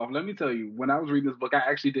let me tell you, when I was reading this book, I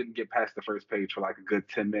actually didn't get past the first page for like a good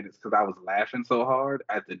 10 minutes because I was laughing so hard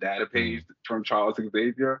at the data Mm. page from Charles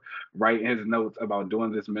Xavier writing his notes about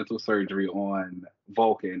doing this mental surgery on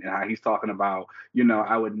Vulcan and how he's talking about,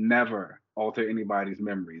 I would never alter anybody's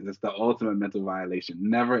memories. It's the ultimate mental violation.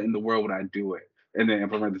 Never in the world would I do it. And then in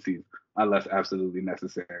parentheses, unless absolutely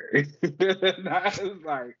necessary. And I was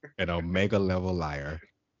like, An omega level liar.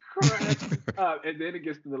 crack up. And then it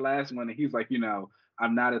gets to the last one, and he's like,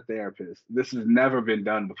 I'm not a therapist. This has never been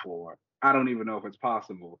done before. I don't even know if it's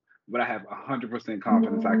possible, but I have 100%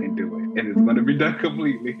 confidence I can do it, and it's going to be done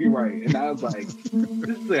completely right. And I was like,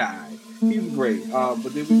 this guy, he's great.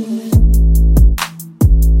 But then we go.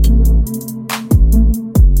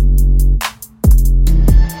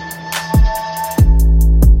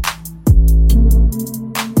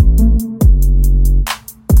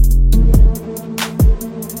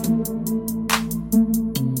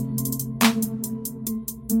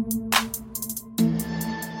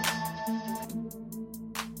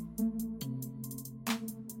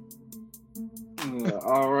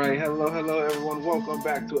 All right, hello, everyone. Welcome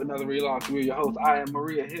back to another relaunch. We're your host. I am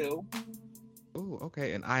Maria Hill. Oh,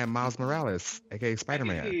 okay. And I am Miles Morales, aka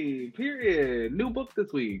Spider-Man. Hey, period. New book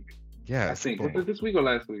this week. I Yes, think was boom. it this week or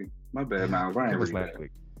last week? My bad, Yeah, Miles. I it ain't was read last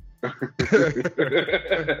week. that.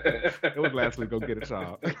 It was last week. Go get a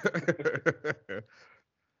job.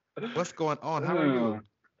 What's going on? How are you?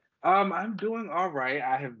 I'm doing all right.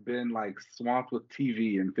 I have been like swamped with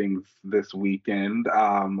TV and things this weekend.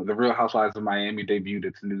 The Real Housewives of Miami debuted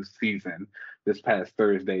its new season this past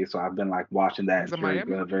Thursday, so I've been like watching that. It's It's in very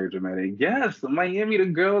Miami? good, very dramatic. Yes, Miami, the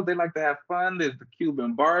girls they like to have fun. There's the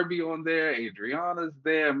Cuban Barbie on there, Adriana's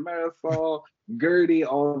there, Marisol, Gertie,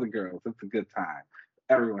 all the girls. It's a good time.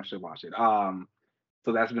 Everyone should watch it.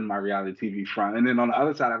 So that's been my reality TV front. And then on the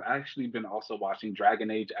other side, I've actually been also watching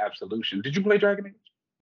Dragon Age Absolution. Did you play Dragon Age?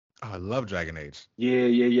 Oh, I love Dragon Age. Yeah,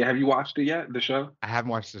 yeah, yeah. Have you watched it yet? The show? I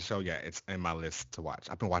haven't watched the show yet. It's in my list to watch.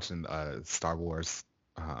 I've been watching Star Wars,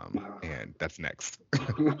 and that's next.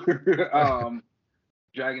 um,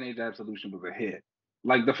 Dragon Age Absolution was a hit.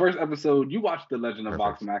 Like the first episode, you watched The Legend of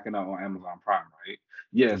Vox Perfect. Machina on Amazon Prime, right?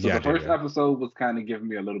 Yeah, so Yeah, I the did. first Yeah. episode was kind of giving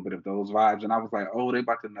me a little bit of those vibes, and I was like, oh, they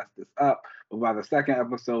about to mess this up. But by the second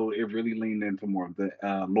episode, it really leaned into more of the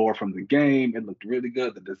lore from the game. It looked really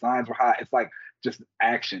good. The designs were hot. It's like just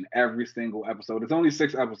action every single episode. It's only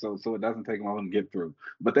 6 episodes, so it doesn't take long to get through.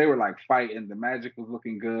 But they were like fighting. The magic was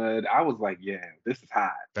looking good. I was like, yeah, this is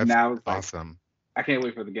hot. That's Now it's like, awesome. I can't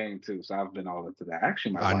wait for the game too. So I've been all into that. I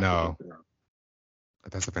actually might I watch the know. game through.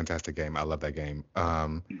 That's a fantastic game. I love that game.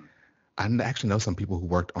 Actually know some people who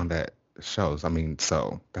worked on that shows. I mean,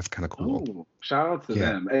 so that's kind of cool. Oh, shout out to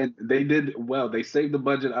Yeah. them. And they did well. They saved the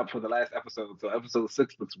budget up for the last episode. So episode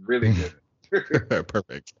 6 looks really good.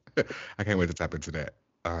 Perfect. I can't wait to tap into that.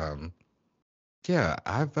 Yeah,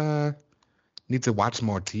 I've need to watch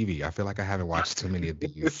more TV. I feel like I haven't watched too many of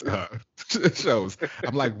these shows.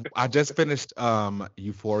 I'm like, I just finished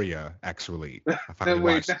Euphoria. Actually, I finally And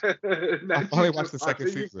wait, watched. I not you finally watched just the second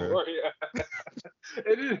watching season. Euphoria.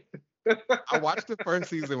 It is. I watched the first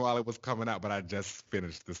season while it was coming out, but I just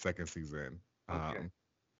finished the second season. Okay. Um,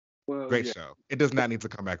 Well, Great yeah, show. It does not need to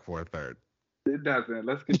come back for a third. it doesn't.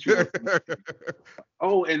 Let's get you up.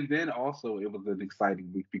 Oh, and then also it was an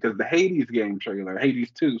exciting week because the Hades game trailer, Hades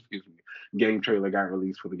 2, excuse me, game trailer got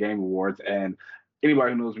released for the Game Awards. And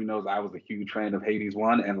anybody who knows me knows I was a huge fan of Hades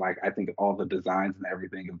 1. And like, I think all the designs and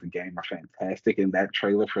everything of the game are fantastic. And that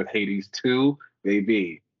trailer for Hades 2,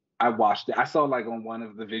 baby, I watched it. I saw like on one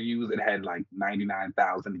of the videos, it had like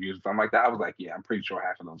 99,000 views, something like that. I was like, yeah, I'm pretty sure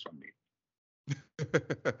half of those from me.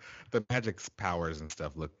 The magic's powers and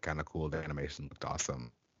stuff look kind of cool. The animation looked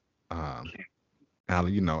awesome. Um, I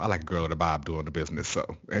like a girl at a Bob doing the business, so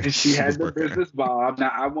And she she had was the working. business bob.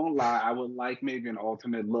 Now, I won't lie. I would like maybe an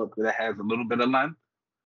alternate look that has a little bit of length,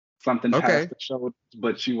 something past Okay. the shoulder,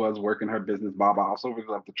 but she was working her business bob. I also really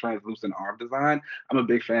love the translucent arm design. I'm a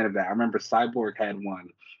big fan of that. I remember Cyborg had one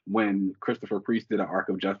when Christopher Priest did an Arc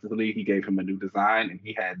of Justice League. He gave him a new design, and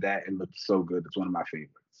he had that. It looked so good. It's one of my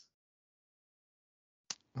favorites.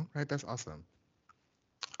 All right, that's awesome.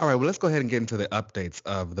 All right, well, let's go ahead and get into the updates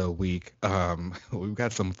of the week. We've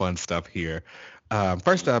got some fun stuff here.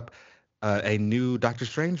 First up, a new Doctor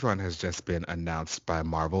Strange run has just been announced by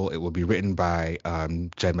Marvel. It will be written by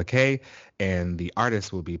Jed McKay, and the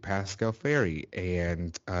artist will be Pascal Ferry.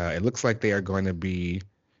 And it looks like they are going to be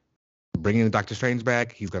bringing Doctor Strange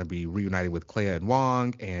back. He's going to be reunited with Clea and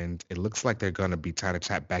Wong, and it looks like they're going to be trying to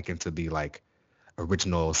tap back into the like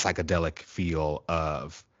original psychedelic feel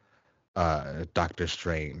of Doctor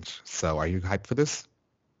Strange. So are you hyped for this?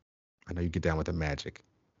 I know you get down with the magic.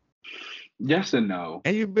 Yes and no.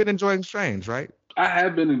 And you've been enjoying Strange, right? I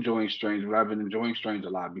have been enjoying Strange, but I've been enjoying Strange a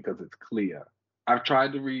lot because it's clear. I've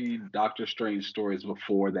tried to read Doctor Strange stories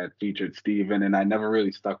before that featured Steven, and I never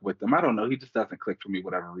really stuck with them. I don't know. He just doesn't click for me,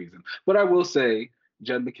 whatever reason. But I will say,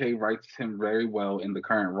 Jed McKay writes him very well in the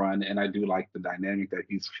current run, and I do like the dynamic that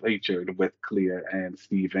he's featured with Clea and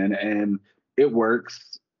Steven, and it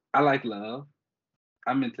works. I like love.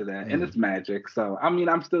 I'm into that, and Mm, it's magic. So I mean,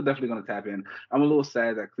 I'm still definitely gonna tap in. I'm a little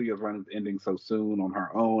sad that Clea's run is ending so soon on her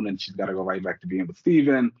own, and she's got to go right back to being with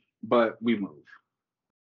Steven. But we move.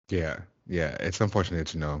 yeah, yeah. It's unfortunate,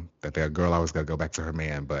 that that girl always got to go back to her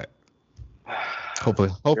man, but hopefully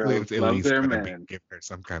Girls it's at love least their gonna be men. give her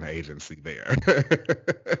some kind of agency there.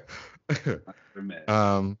 Their men.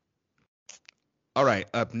 um, all right.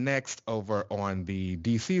 Up next, over on the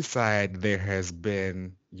DC side, there has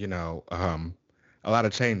been, a lot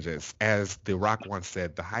of changes. As The Rock once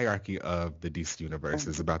said, the hierarchy of the DC universe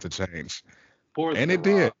is about to change, Poor and The it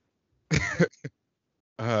did. Rock.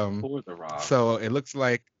 Um, Poor The Rock. so it looks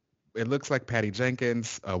like Patty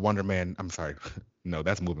Jenkins, Wonder Man. I'm sorry, no,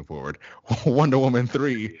 that's moving forward. Wonder Woman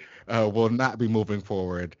 3 will not be moving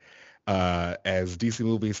forward. As DC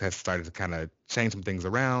Movies has started to kind of change some things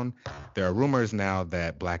around. There are rumors now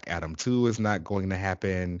that Black Adam 2 is not going to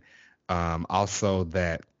happen. Also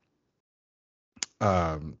that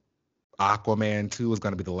um, Aquaman 2 is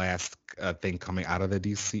going to be the last thing coming out of the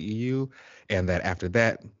DCEU, and that after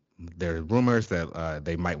that, there are rumors that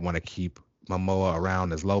they might want to keep Momoa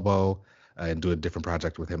around as Lobo and do a different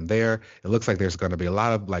project with him there. It looks like there's going to be a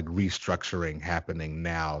lot of like restructuring happening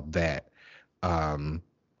now that um,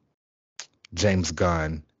 James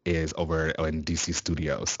Gunn is over in DC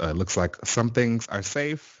Studios. It looks like some things are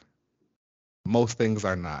safe, most things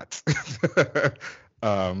are not.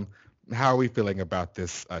 um, how are we feeling about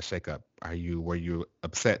this shakeup? Were you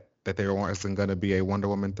upset that there wasn't going to be a Wonder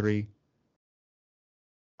Woman 3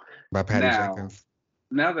 by Patty Now, Jenkins?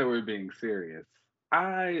 now that we're being serious,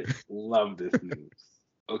 I love this news.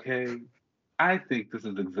 Okay, I think this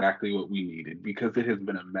is exactly what we needed because it has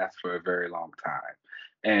been a mess for a very long time.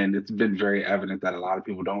 And it's been very evident that a lot of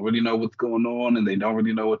people don't really know what's going on and they don't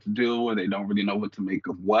really know what to do and they don't really know what to make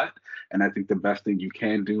of what. And I think the best thing you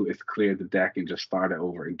can do is clear the deck and just start it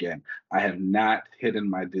over again. I have not hidden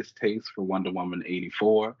my distaste for Wonder Woman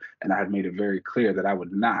 84, and I have made it very clear that I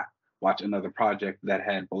would not watch another project that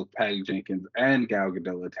had both Patty Jenkins and Gal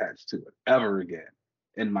Gadot attached to it ever again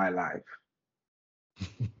in my life.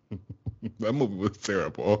 That movie was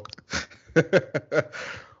terrible.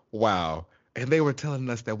 Wow. And they were telling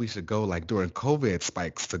us that we should go like during COVID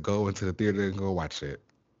spikes to go into the theater and go watch it.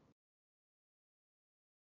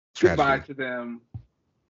 Goodbye Tragedy. to them.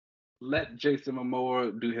 Let Jason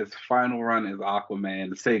Momoa do his final run as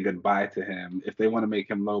Aquaman. Say goodbye to him. If they want to make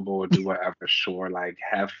him Lobo or do whatever, sure. Like,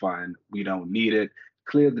 have fun. We don't need it.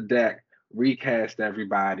 Clear the deck. Recast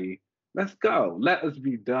everybody. Let's go. Let us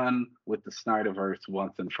be done with the Snyderverse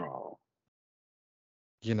once and for all.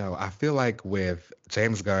 I feel like with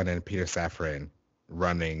James Gunn and Peter Safran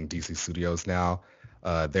running DC Studios now,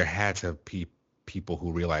 there had to be people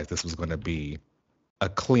who realized this was going to be a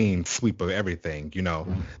clean sweep of everything.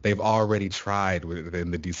 They've already tried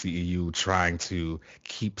within the DCEU trying to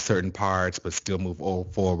keep certain parts but still move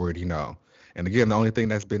forward. And again, the only thing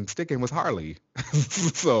that's been sticking was Harley.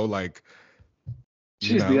 So like,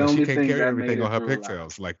 She's the and she only can't thing carry that made everything on it her through. Like,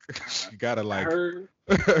 pigtails. Like she gotta like. her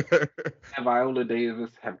and Viola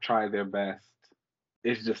Davis have tried their best.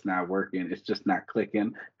 It's just not working. It's just not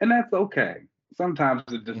clicking. And that's okay. Sometimes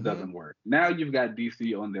it just hmm doesn't work. Now you've got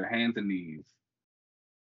DC on their hands and knees,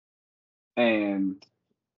 and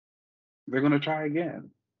they're going to try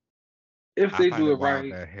again. If I they find do it it wild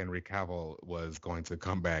right. that Henry Cavill was going to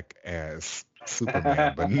come back as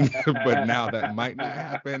Superman, but but now that might not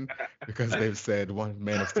happen because they've said one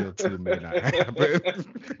Man of Steel 2 may not happen.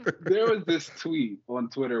 There was this tweet on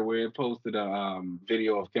Twitter where it posted a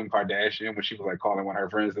video of Kim Kardashian when she was like calling one of her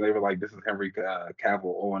friends, and they were like, "This is Henry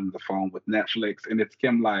Cavill on the phone with Netflix," and it's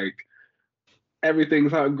Kim like,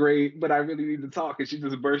 "Everything's not great, but I really need to talk," and she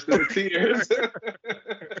just burst into tears.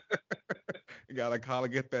 You gotta call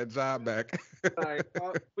and get that job back. Like,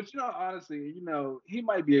 but honestly, he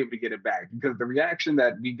might be able to get it back because the reaction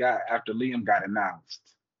that we got after Liam got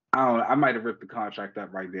announced, I don't know, I might have ripped the contract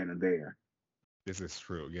up right then and there. This is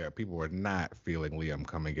true. Yeah, people were not feeling Liam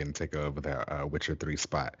coming in and take over that Witcher 3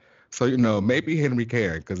 spot. So, maybe Henry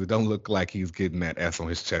cared because it don't look like he's getting that S on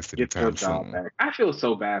his chest Get your anytime job soon. back. I feel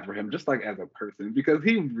so bad for him, just like as a person, because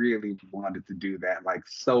he really wanted to do that, like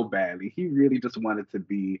so badly. He really just wanted to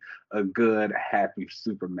be a good, happy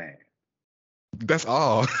Superman. That's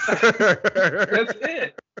all. That's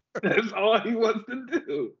it. That's all he wants to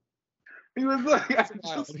do. He was like,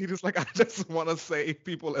 He just like, I just want to save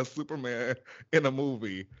people as Superman in a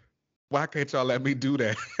movie. Why can't y'all let me do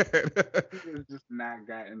that? he has just not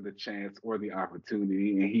gotten the chance or the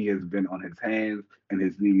opportunity, and he has been on his hands and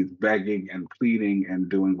his knees begging and pleading and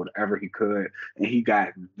doing whatever he could, and he got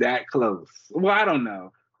that close. Well, I don't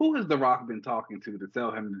know. Who has The Rock been talking to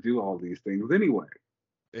tell him to do all these things anyway?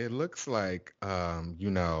 It looks like,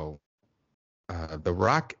 The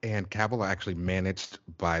Rock and Cavill are actually managed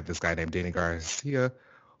by this guy named Danny Garcia,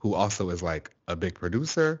 who also is like a big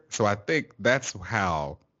producer. So I think that's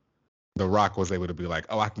how The Rock was able to be like,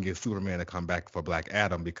 oh, I can get Superman to come back for Black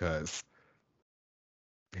Adam because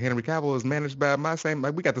Henry Cavill is managed by my same,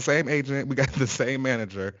 like we got the same agent, we got the same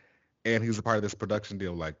manager, and he's a part of this production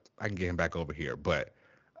deal. Like I can get him back over here. But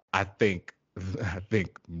I think I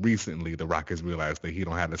think recently The Rock has realized that he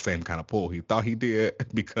don't have the same kind of pull he thought he did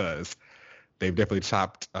because they've definitely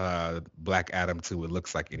chopped Black Adam to it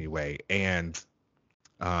looks like anyway. And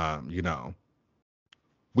you know,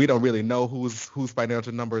 we don't really know whose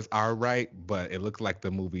financial numbers are right, but it looks like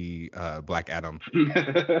the movie Black Adam.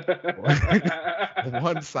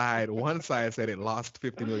 one side said it lost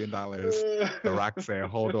 $50 million. The Rock said,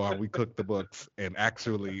 "Hold on, we cooked the books, and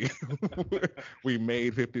actually, we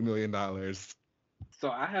made $50 million."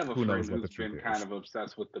 So I have a Who friend knows what who's the truth been kind is? of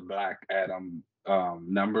obsessed with the Black Adam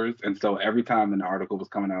numbers, and so every time an article was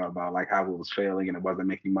coming out about like how it was failing and it wasn't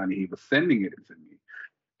making money, he was sending it to me.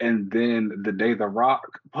 And then the day The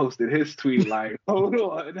Rock posted his tweet, like, hold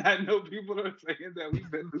on, I know people are saying that we've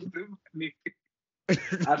been losing money.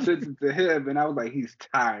 I sent it to him and I was like, he's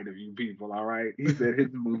tired of you people, all right? He said his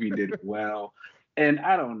movie did well. And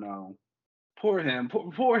I don't know. Poor him,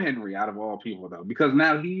 poor Henry out of all people, though, because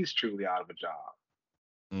now he's truly out of a job.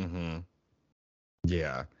 Mm-hmm.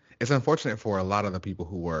 Yeah. It's unfortunate for a lot of the people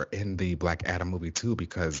who were in the Black Adam movie too,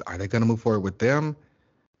 because are they going to move forward with them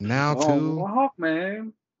now Oh, too?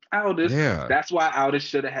 Hawkman. Aldis. Yeah. That's why Aldis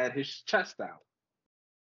should have had his chest out.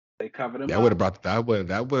 They covered him That would up. have brought that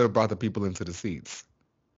would have brought the people into the seats.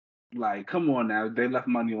 Like, come on now. They left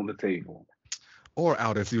money on the table. Or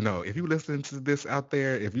Aldous, if you listen to this out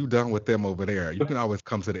there, if you done with them over there, you can always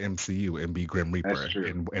come to the MCU and be Grim That's Reaper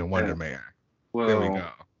true. and Wonder Man. There we Well, go.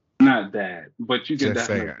 not that, but you can Just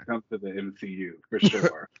saying. definitely come to the MCU for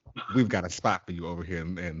sure. We've got a spot for you over here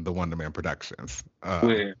in the Wonder Man Productions.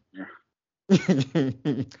 Where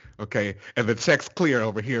Okay, and the check's clear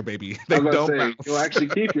over here, baby. I They was gonna don't say you'll bounce. actually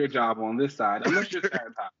keep your job on this side unless you're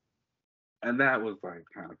Tarantino. And that was like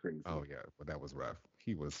kind of crazy. Oh yeah, but that was rough.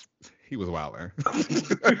 He was wilder.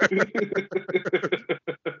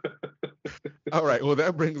 All right, well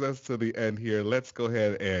that brings us to the end here. Let's go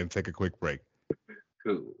ahead and take a quick break.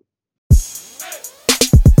 Cool.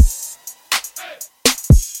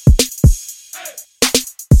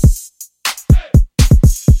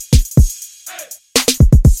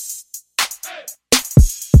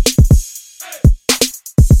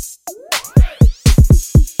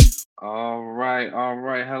 All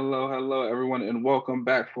right. Hello, everyone, and welcome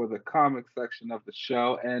back for the comic section of the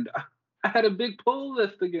show. And I had a big pull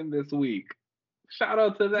list again this week. Shout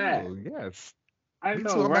out to that. Oh yes, I me too.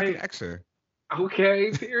 know, I'm back in right? action.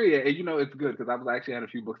 Okay, period. And it's good because I was actually had a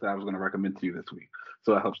few books that I was going to recommend to you this week.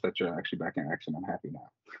 So it helps that you're actually back in action. I'm happy now.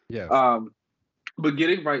 Yes. But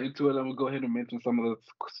getting right into it, I'm gonna go ahead and mention some of the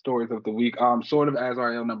stories of the week. Sword of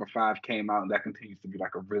Azrael #5 came out, and that continues to be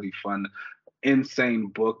like a really fun, insane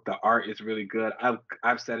book. The art is really good.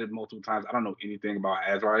 I've said it multiple times. I don't know anything about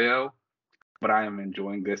Azrael, but I am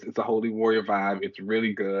enjoying this. It's a Holy Warrior vibe. It's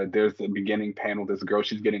really good. There's the beginning panel. This girl,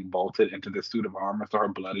 she's getting vaulted into this suit of armor, so her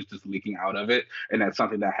blood is just leaking out of it, and that's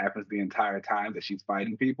something that happens the entire time that she's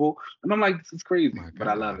fighting people. And I'm like, this is crazy, My but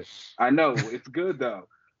I love it. gosh. I know it's good though.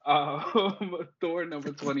 Thor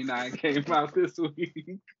 #29 came out this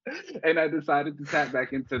week, and I decided to tap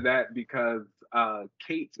back into that because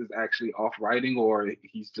Cates is actually off writing, or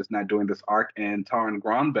he's just not doing this arc, and Taran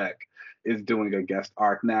Grombeck is doing a guest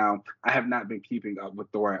arc. Now, I have not been keeping up with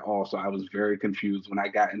Thor at all, so I was very confused when I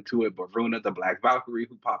got into it. But Runa, the Black Valkyrie,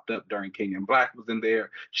 who popped up during King in Black, was in there.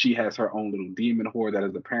 She has her own little demon horde that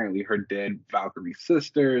is apparently her dead Valkyrie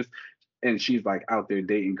sisters. And she's like out there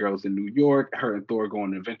dating girls in New York. Her and Thor go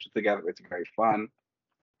on an adventure together. It's very fun.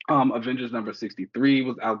 Avengers #63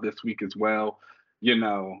 was out this week as well.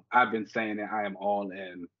 I've been saying that I am all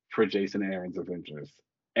in for Jason Aaron's Avengers.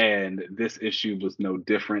 And this issue was no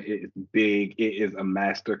different. It is big. It is a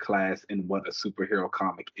master class in what a superhero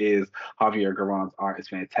comic is. Javier Garron's art is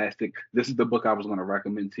fantastic. This is the book I was going to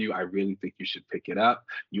recommend to you. I really think you should pick it up.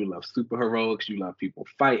 You love superheroics. You love people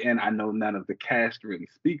fighting. I know none of the cast really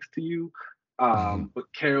speaks to you. Hmm. But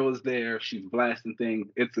Carol is there. She's blasting things.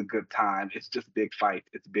 It's a good time. It's just big fight.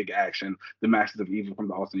 It's big action. The Masters of Evil from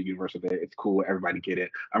the alternate universe are there. It's cool. Everybody get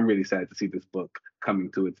it. I'm really sad to see this book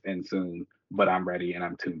coming to its end soon, but I'm ready and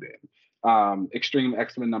I'm tuned in. Extreme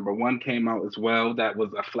X-Men #1 came out as well. That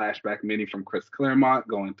was a flashback mini from Chris Claremont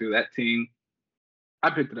going through that team.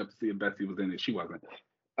 I picked it up to see if Betsy was in it. She wasn't.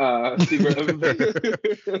 Secret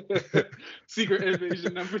Secret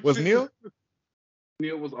Invasion number Was two. Neil?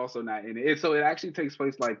 Neil was also not in it. So it actually takes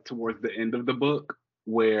place like towards the end of the book,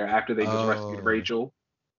 where after they just rescued Oh, Rachel.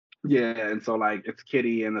 Yeah, and so like it's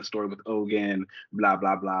Kitty and the story with Ogun, blah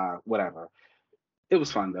blah blah, whatever. It was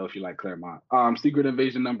fun though if you like Claremont. Secret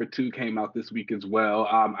Invasion #2 came out this week as well.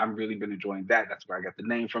 I've really been enjoying that. That's where I got the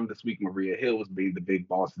name from this week. Maria Hill was being the big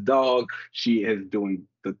boss dog. She is doing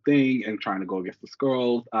the thing and trying to go against the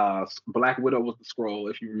Skrulls. Black Widow was the Skrull.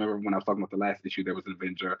 If you remember when I was talking about the last issue, there was an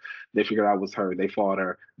Avenger. They figured out it was her. They fought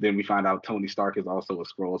her. Then we find out Tony Stark is also a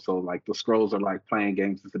Skrull. So like the Skrulls are like playing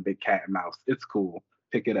games. It's a big cat and mouse. It's cool.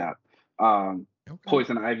 Pick it up. Um, okay.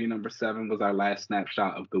 Poison Ivy #7 was our last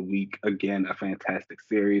snapshot of the week. Again, a fantastic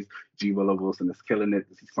series. G. Willow Wilson is killing it.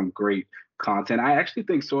 This is some great content. I actually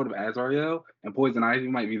think Sword of Azrael and Poison Ivy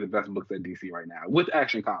might be the best books at DC right now with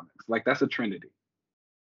Action Comics. Like that's a trinity.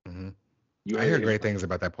 Hmm. You I heard hear it here great first. things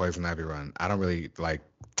about that Poison Ivy run. I don't really like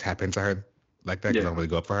tap into her like that because I Yeah, don't really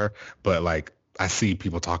go up for her. But like I see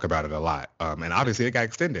people talk about it a lot. And obviously it got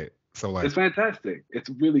extended. So it's like, fantastic. It's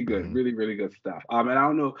really good, mhm. really, really good stuff. And I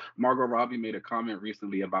don't know, Margot Robbie made a comment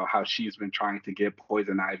recently about how she's been trying to get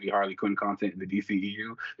Poison Ivy, Harley Quinn content in the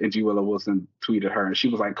DCEU, and G. Willow Wilson tweeted her, and she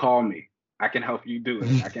was like, "Call me. I can help you do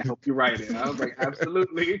it. I can help you write it." And I was like,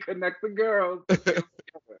 "Absolutely, connect the girls. Let's get them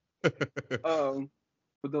together."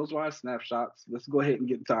 But those were our snapshots. Let's go ahead and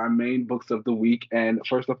get into our main books of the week. And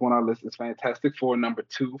first up on our list is Fantastic Four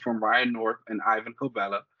 #2 from Ryan North and Ivan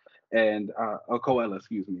Covella, and Coella,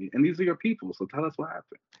 excuse me. And these are your people, so tell us what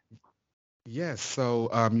happened. Yes. So,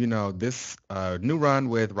 this new run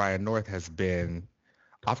with Ryan North has been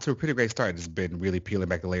off to a pretty great start. It's been really peeling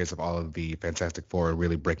back the layers of all of the Fantastic Four and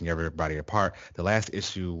really breaking everybody apart. The last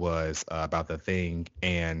issue was about the Thing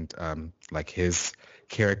and like his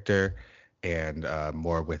character and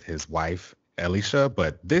more with his wife, Alicia.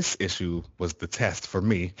 But this issue was the test for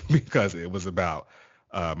me because it was about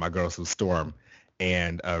my girl Sue Storm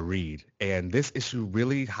and Reed. And this issue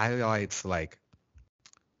really highlights like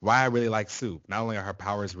why I really like Sue. Not only are her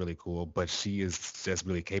powers really cool, but she is just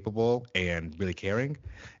really capable and really caring.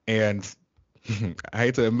 And I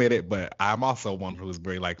hate to admit it, but I'm also one who's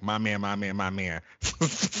very like my man, my man, my man.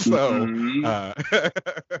 So Hmm. uh,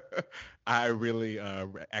 I really,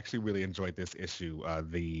 actually, really enjoyed this issue.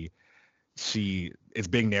 The she is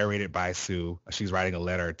being narrated by Sue. She's writing a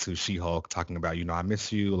letter to She-Hulk talking about, I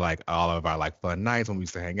miss you, like all of our like fun nights when we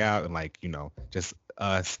used to hang out and like, just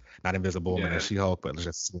us, not Invisible Woman and Yeah. She-Hulk, but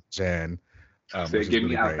just Jen, She said, which is "Get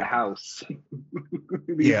me really out the great. house.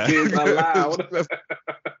 These Yeah. kids are loud." That's,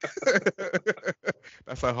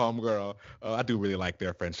 that's our homegirl. I do really like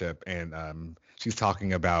their friendship. And she's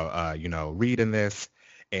talking about, Reed in this,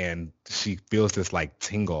 and she feels this like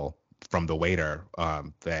tingle from the waiter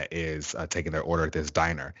that is taking their order at this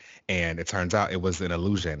diner. And it turns out it was an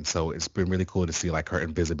illusion. So it's been really cool to see like her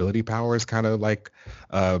invisibility powers kind of like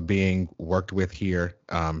being worked with here.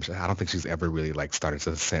 I don't think she's ever really like started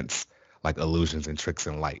to sense like illusions and tricks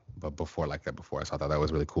and light, but before like that before. So I thought that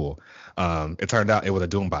was really cool. It turned out it was a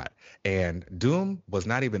Doombot, and Doom was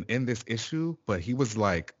not even in this issue, but he was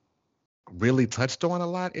like really touched on a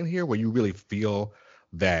lot in here, where you really feel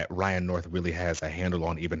that Ryan North really has a handle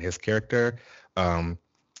on even his character. Um,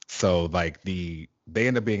 so like they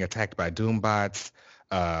end up being attacked by Doombots,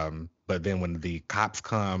 but then when the cops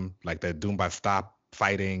come, like the Doombots stop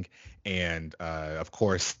fighting, and of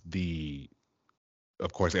course,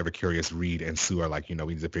 ever curious Reed and Sue are like, we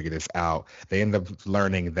need to figure this out. They end up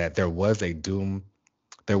learning that there was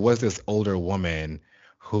this older woman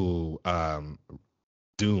who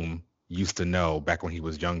Doom used to know back when he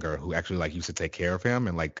was younger, who actually like used to take care of him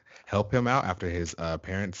and like help him out after his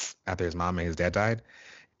after his mom and his dad died.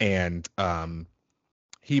 And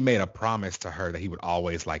he made a promise to her that he would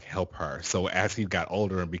always like help her. So as he got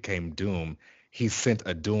older and became Doom, he sent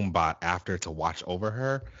a Doombot after to watch over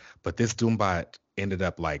her. But this Doombot ended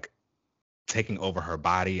up like taking over her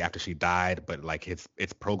body after she died, but like its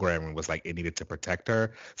programming was like it needed to protect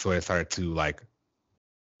her. So it started to like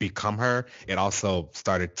become her. It also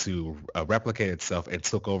started to replicate itself and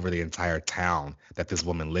took over the entire town that this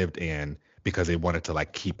woman lived in because they wanted to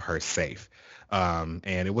like keep her safe. And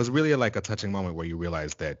it was really like a touching moment where you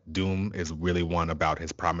realize that Doom is really one about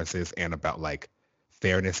his promises and about like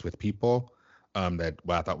fairness with people. that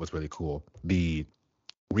what I thought was really cool. The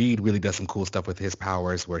Reed really does some cool stuff with his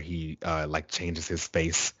powers where he like changes his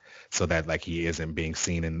face so that like he isn't being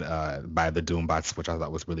seen in by the Doombots, which I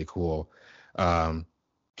thought was really cool. Um,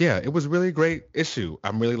 yeah, it was really great issue.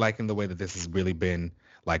 I'm really liking the way that this has really been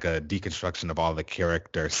like a deconstruction of all the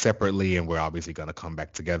characters separately, and we're obviously going to come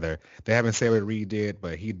back together. They haven't said what Reed did,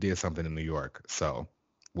 but he did something in New York, so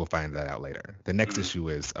we'll find that out later. The next issue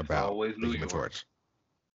is It's about always the New Human York. Torch.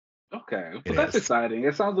 Okay, It well that's is. exciting.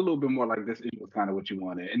 It sounds a little bit more like this issue was kind of what you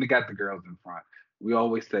wanted, and it got the girls in front. We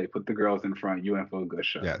always say, put the girls in front. You in for a good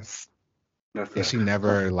show. Yes. That's And it. she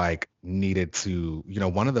never like needed to,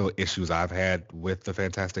 one of the issues I've had with the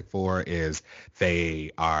Fantastic Four is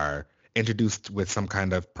they are introduced with some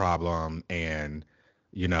kind of problem and,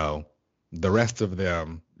 you know, the rest of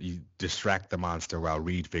them you distract the monster while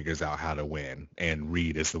Reed figures out how to win. And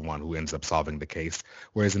Reed is the one who ends up solving the case.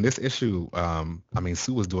 Whereas in this issue, I mean,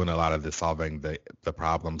 Sue was doing a lot of the solving the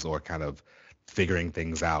problems or kind of figuring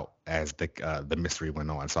things out as the mystery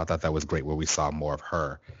went on. So I thought that was great where we saw more of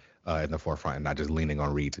her in the forefront and not just leaning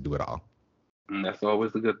on Reed to do it all. That's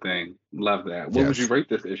always a good thing. Love that. What would you Yes. rate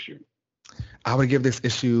this issue? I would give this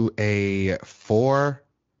issue a 4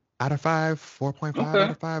 out of 5, 4.5 out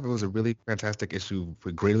Okay. of 5. It was a really fantastic issue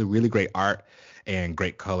with really, really great art and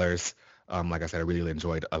great colors. Like I said, I really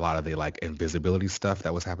enjoyed a lot of the like invisibility stuff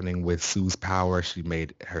that was happening with Sue's power. She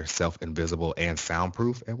made herself invisible and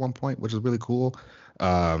soundproof at one point, which was really cool.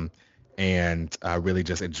 Um, and I really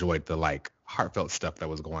just enjoyed the like heartfelt stuff that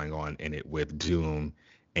was going on in it with Doom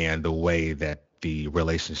and the way that the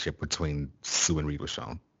relationship between Sue and Reed was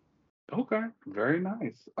shown. Okay. Very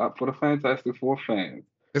nice. Up for the Fantastic Four fans.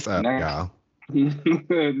 It's up, Next, y'all.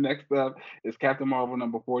 next up is Captain Marvel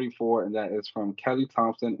number 44, and that is from Kelly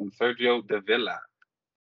Thompson and Sergio Davila.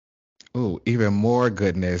 Oh, even more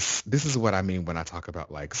goodness. This is what I mean when I talk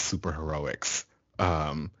about like superheroics.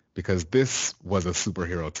 Because this was a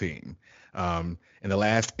superhero team. In the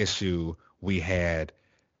last issue, we had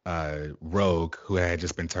Rogue, who had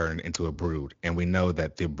just been turned into a Brood, and we know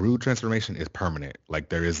that the Brood transformation is permanent. Like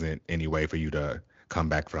there isn't any way for you to come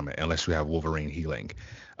back from it unless you have Wolverine healing.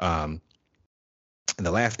 Um, in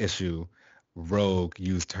the last issue, Rogue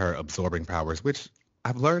used her absorbing powers, which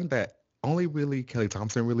I've learned that only really Kelly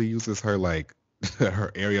Thompson really uses her like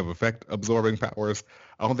her area of effect absorbing powers.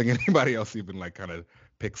 I don't think anybody else even like kind of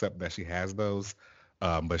picks up that she has those.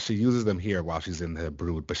 But she uses them here while she's in the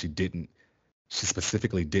Brood, but she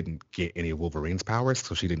specifically didn't get any of Wolverine's powers,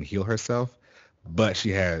 so she didn't heal herself. But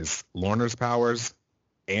she has Lorna's powers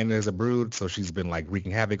and as a Brood, so she's been like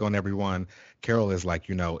wreaking havoc on everyone. Carol is like,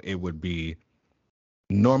 it would be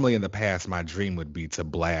normally in the past, my dream would be to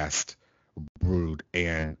blast Brood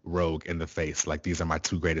and Rogue in the face. Like these are my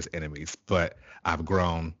two greatest enemies, but I've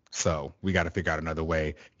grown, so we got to figure out another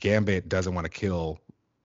way. Gambit doesn't want to kill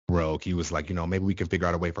Rogue. He was like, maybe we can figure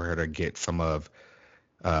out a way for her to get some of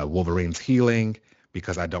Wolverine's healing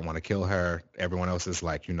because I don't want to kill her. Everyone else is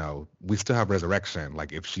like, we still have resurrection.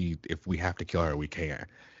 Like if we have to kill her, we can.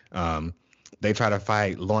 Um, they try to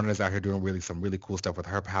fight. Lorna's out here doing some really cool stuff with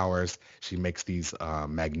her powers. She makes these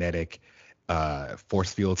magnetic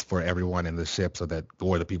force fields for everyone in the ship so that,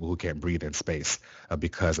 or the people who can't breathe in space,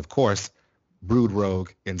 because of course, Brood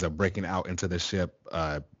Rogue ends up breaking out into the ship,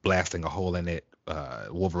 blasting a hole in it.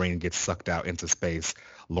 Wolverine gets sucked out into space.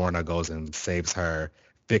 Lorna goes and saves her,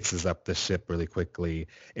 fixes up the ship really quickly,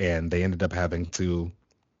 and they ended up having to,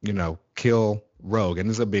 kill Rogue. And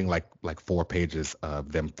this ends up being like 4 pages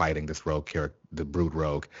of them fighting this Rogue character, the Brood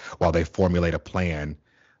Rogue, while they formulate a plan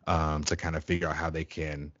to kind of figure out how they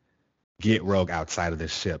can get Rogue outside of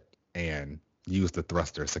this ship and use the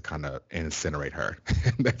thrusters to kind of incinerate her.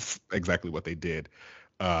 And that's exactly what they did,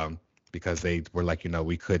 because they were like,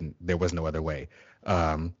 we couldn't, there was no other way.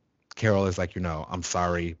 Carol is like, I'm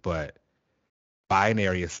sorry, but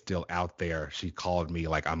Binary is still out there. She called me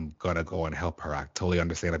like, I'm going to go and help her. I totally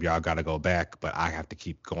understand if y'all got to go back, but I have to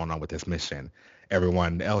keep going on with this mission.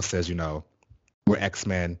 Everyone else says, we're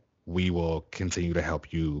X-Men. We will continue to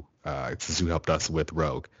help you since you helped us with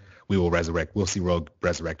Rogue. We will resurrect. We'll see Rogue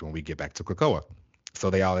resurrect when we get back to Krakoa. So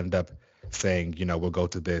they all end up saying, we'll go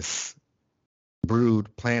to this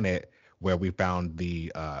Brood planet where we found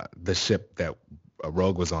the ship that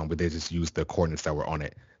Rogue was on, but they just used the coordinates that were on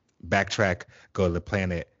it. Backtrack, go to the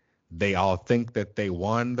planet. They all think that they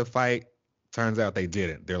won the fight. Turns out they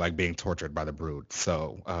didn't. They're like being tortured by the Brood.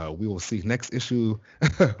 So we will see next issue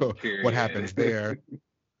what happens Period.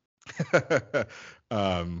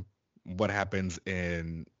 there. What happens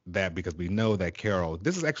in that, because we know that Carol,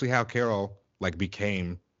 this is actually how Carol like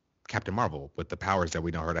became Captain Marvel with the powers that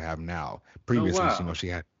we know her to have now. Oh Previously, wow. she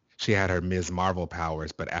she had her Ms. Marvel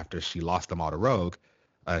powers, but after she lost them all to Rogue,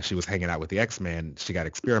 she was hanging out with the X-Men. She got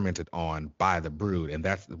experimented on by the Brood, and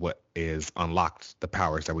that's what is unlocked the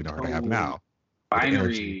powers that we know her to have Oh, now with the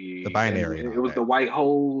energy, the binary, and binary and it all was that. the white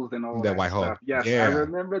holes and all That that white hole. stuff. Yes, I Yeah.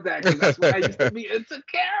 remember that because that's when I used to be into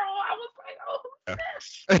Carol. I was like,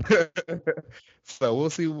 oh, this. So we'll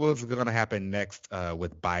see what's going to happen next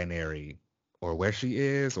with binary, or where she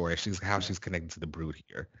is, or if she's how she's connected to the Brood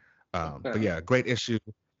here. But yeah, great issue.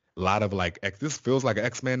 A lot of like this feels like an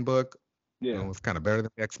X-Men book. Yeah, It's kind of better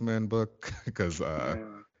than the X-Men book because yeah.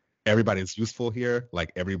 everybody's useful here.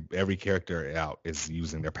 Like every character out is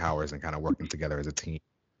using their powers and kind of working together as a team.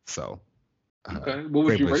 So Okay, what would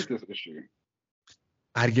great you book. rate this issue?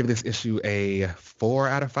 I'd give this issue a 4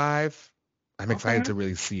 out of 5. I'm excited Okay. to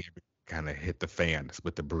really see it kind of hit the fans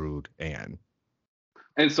with the Brood and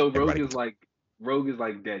And so Rogue everybody. is like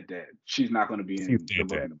dead dead. She's not going to be She's in the dead, book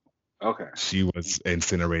dead. anymore. Okay. She was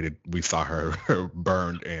incinerated. We saw her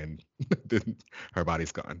burned and her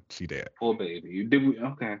body's gone. She dead. Poor baby. Did we?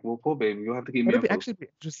 Okay. Well, poor baby. You'll have to keep me But it'd posted. actually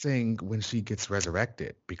be interesting when she gets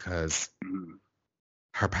resurrected because Mhm.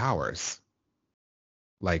 her powers,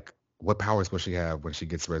 like what powers will she have when she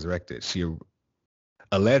gets resurrected? She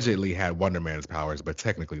allegedly had Wonder Man's powers, but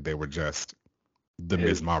technically they were just the Ms.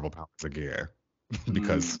 His. Marvel powers again Mm.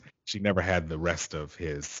 because she never had the rest of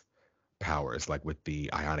his powers, like with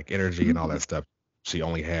the ionic energy and all that stuff. She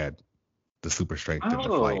only had the super strength and the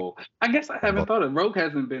flight. Oh, I guess I And haven't thought of Rogue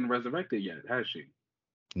hasn't been resurrected yet, has she?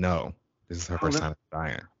 no, this is her Oh, first time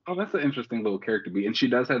dying. that's an interesting little character beat, and she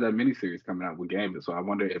does have that miniseries coming out with Gambit. So I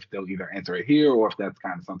wonder if they'll either answer it here or if that's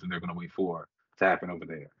kind of something they're going to wait for to happen over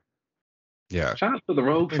there. Yeah, Shout out to the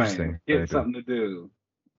Rogue fans, interesting. getting something to do.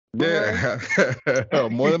 Okay. Yeah,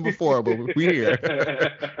 more than before, but we here.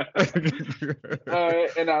 All right,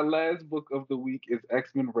 and our last book of the week is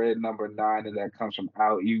X-Men Red #9, and that comes from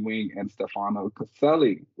Al Ewing and Stefano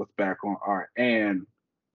Caselli was back on art. And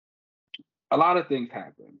a lot of things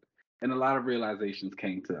happened, and a lot of realizations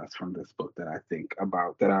came to us from this book that I think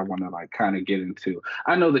about that I want to like kind of get into.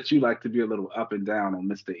 I know that you like to be a little up and down on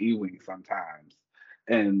Mr. Ewing sometimes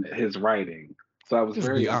and his writing. So I was Just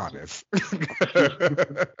very be interested.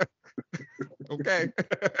 honest. Okay.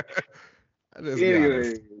 Just be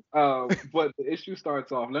Anyways, honest. but the issue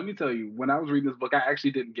starts off. Let me tell you, when I was reading this book, I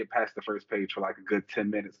actually didn't get past the first page for like a good 10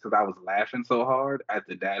 minutes because I was laughing so hard at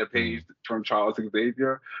the data page Mm. from Charles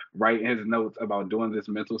Xavier writing his notes about doing this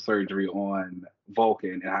mental surgery on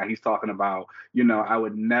Vulcan and how he's talking about, I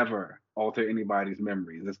would never alter anybody's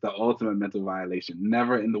memories. It's the ultimate mental violation.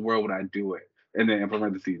 Never in the world would I do it. And then in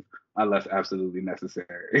parentheses, unless absolutely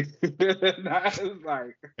necessary. And I was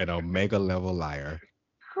like, An omega level liar.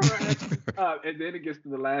 correct. And then it gets to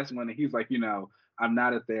the last one, and he's like, I'm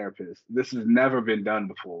not a therapist. This has never been done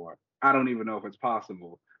before. I don't even know if it's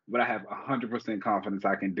possible, but I have 100% confidence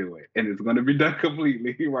I can do it, and it's going to be done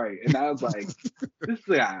completely right. And I was like, this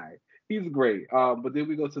guy, he's great. But then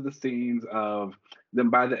we go to the scenes of them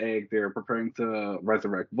by the egg. They're preparing to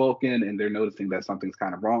resurrect Vulcan, and they're noticing that something's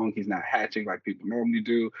kind of wrong. He's not hatching like people normally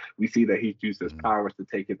do. We see that he's used his Mhm. powers to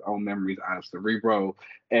take his own memories out of Cerebro,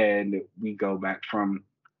 and we go back from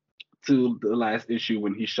to the last issue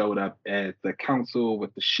when he showed up at the council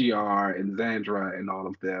with the Shi'ar and Xandra and all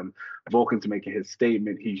of them. Vulcan's making his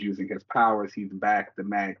statement. He's using his powers. He's back. The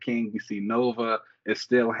Mad King. We see Nova is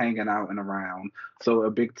still hanging out and around. So a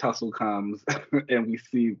big tussle comes, and we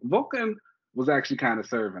see Vulcan was actually kind of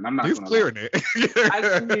serving. I'm not He's gonna lie. clearing it.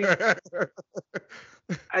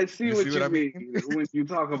 I see You what see you what I mean mean? when you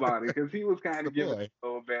talk about it, because he was kind The of giving boy. it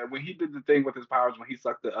so bad. When he did the thing with his powers, when he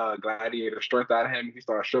sucked the gladiator strength out of him, he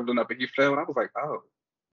started shriveling up and he fell. And I was like, oh,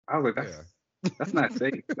 Yeah. that's not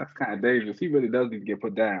safe. That's kind of dangerous. He really does need to get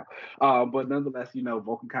put down. But nonetheless,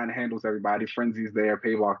 Vulcan kind of handles everybody. Frenzy's there.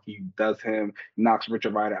 Paywalk, he does him, knocks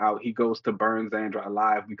Richard Rider out. He goes to burn Xandra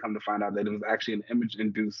alive. We come to find out that it was actually an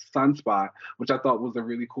image-induced sunspot, which I thought was a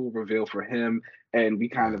really cool reveal for him. And we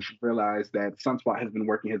kind Yeah. of realized that Sunspot has been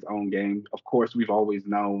working his own game. Of course, we've always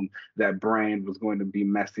known that Brand was going to be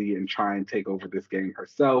messy and try and take over this game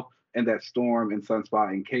herself, and that Storm and Sunspot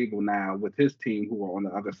and Cable now with his team who are on the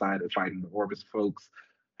other side of fighting the Orbis folks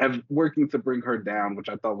have working to bring her down, which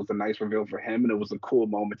I thought was a nice reveal for him. And it was a cool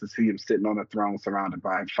moment to see him sitting on a throne surrounded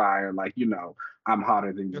by fire. Like, I'm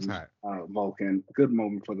hotter than Just you, hot. Vulcan. Good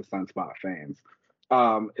moment for the Sunspot fans.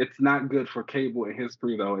 It's not good for Cable and his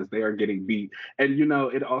crew though, as they are getting beat. And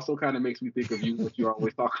it also kind of makes me think of you, what you're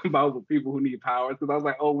always talking about with people who need powers. Because I was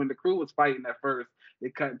like, oh, when the crew was fighting at first, they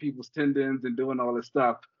cutting people's tendons and doing all this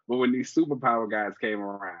stuff. But when these superpower guys came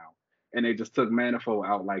around, and they just took Manifold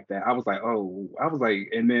out like that. I was like, oh, I was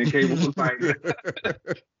like, and then Cable was like,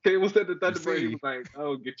 Cable said to Thunderbird, he was like,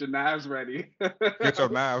 oh, get your knives ready. Get your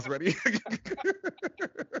knives ready.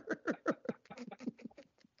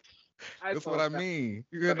 That's what I mean.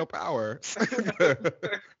 You got no power. I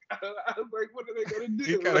was like, what are they gonna do?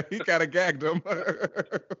 He kind of gagged him. I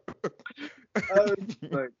was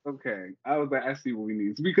like, okay. I was like, I see what we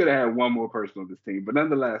need. So we could have had one more person on this team, but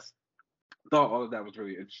nonetheless, thought all of that was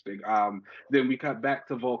really interesting. Then we cut back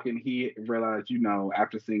to Vulcan. He realized,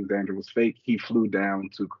 after seeing Xander was fake, he flew down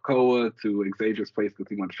to Krakoa, to Xavier's place because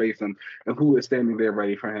he wanted to face him. And who is standing there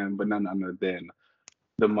ready for him but none other than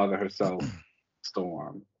the mother herself,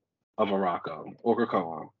 Storm of Arakko or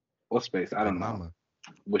Krakoa or Space. I don't know.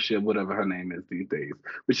 Whatever her name is these days.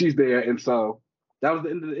 But she's there. And so that was the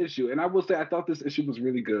end of the issue. And I will say, I thought this issue was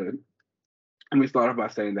really good. And we started by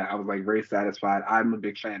saying that I was like very satisfied. I'm a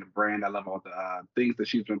big fan of Brand. I love all the things that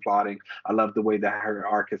she's been plotting. I love the way that her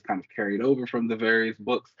arc has kind of carried over from the various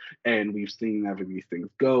books. And we've seen every these things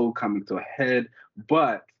go, coming to a head.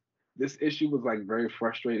 But this issue was like very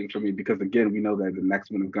frustrating for me because, again, we know that the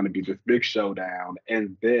next one is going to be this big showdown.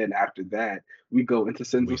 And then after that, we go into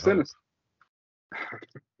Sins of Sinister.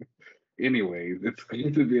 Anyways, it's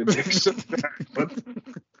going to be a big showdown.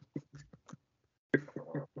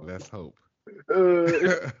 Let's hope.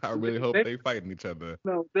 I really hope they fighting each other.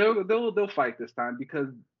 No, they'll fight this time because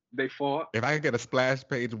they fought. If I can get a splash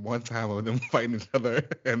page one time of them fighting each other,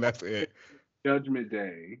 and that's it. Judgment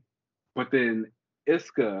Day, but then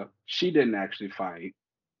Iska, she didn't actually fight,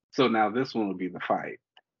 so now this one will be the fight.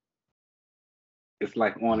 It's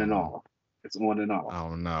like on and off. It's on and off. I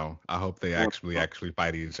don't know. I hope they actually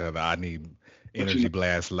fight each other. I need energy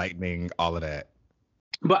blast, lightning, all of that.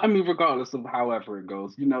 But I mean, regardless of however it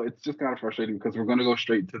goes, it's just kind of frustrating because we're going to go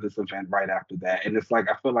straight to this event right after that. And it's like,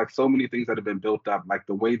 I feel like so many things that have been built up, like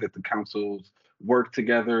the way that the councils work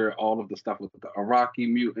together, all of the stuff with the Iraqi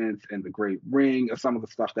mutants and the Great Ring, and some of the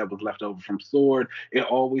stuff that was left over from Sword, it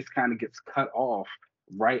always kind of gets cut off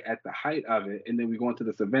right at the height of it. And then we go into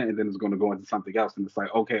this event and then it's going to go into something else. And it's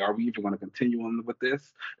like, okay, are we even going to continue on with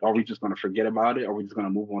this? Are we just going to forget about it? Are we just going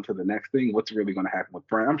to move on to the next thing? What's really going to happen with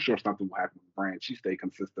Brand? I'm sure something will happen with Brand. She stayed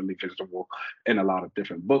consistently visible in a lot of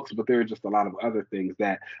different books, but there are just a lot of other things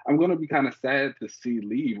that I'm going to be kind of sad to see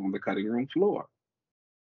leave on the cutting room floor.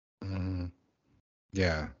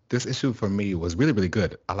 Yeah, this issue for me was really, really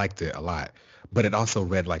good. I liked it a lot, but it also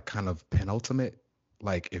read like kind of penultimate.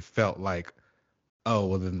 Like it felt like, oh,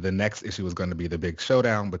 well, then the next issue was going to be the big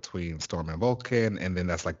showdown between Storm and Vulcan, and then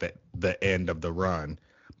that's like the end of the run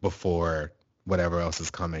before whatever else is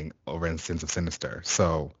coming over in Sins of Sinister.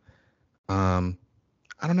 So, I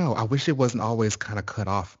don't know. I wish it wasn't always kind of cut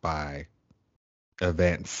off by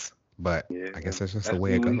events, but I guess that's just the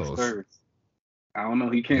way it goes. I don't know.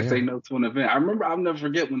 He can't say no to an event. I remember, I'll never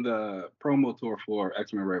forget when the promo tour for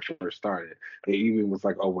X-Men Red first started. They even was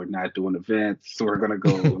like, oh, we're not doing events. So we're going to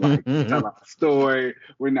go like tell our story.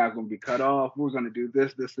 We're not going to be cut off. We're going to do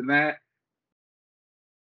this, this, and that.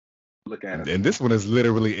 Look at it. And this one is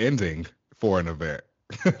literally ending for an event.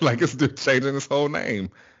 Like it's changing its whole name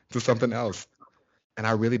to something else. And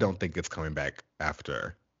I really don't think it's coming back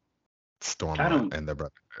after Storm and the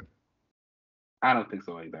Brotherhood. I don't think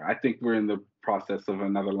so either. I think we're in the process of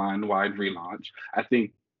another line-wide relaunch. I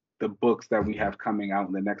think the books that we have coming out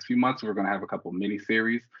in the next few months, we're going to have a couple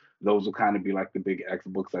mini-series. Those will kind of be like the big X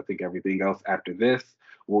books. I think everything else after this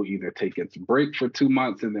will either take its break for 2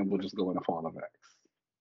 months and then we'll just go into Fall of X.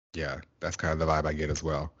 Yeah, that's kind of the vibe I get as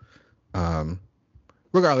well.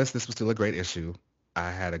 Regardless, this was still a great issue. I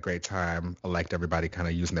had a great time. I liked everybody kind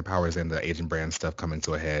of using their powers and the Agent Brand stuff coming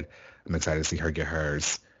to a head. I'm excited to see her get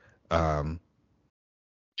hers.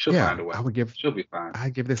 She'll find a way. She'll be fine.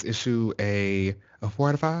 I'd give this issue a 4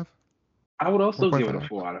 out of 5. I would also give it a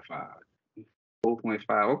 4 out of 5.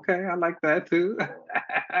 4.5. Okay, I like that too.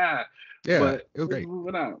 Yeah, but it was great.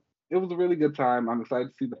 Moving on. It was a really good time. I'm excited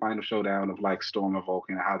to see the final showdown of like Storm and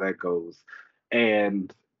Vulcan and how that goes.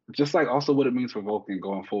 And just like also what it means for Vulcan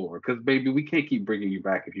going forward. Because baby, we can't keep bringing you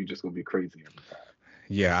back if you're just going to be crazy every time.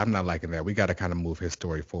 Yeah, I'm not liking that. We got to kind of move his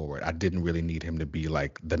story forward. I didn't really need him to be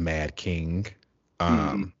like the Mad King.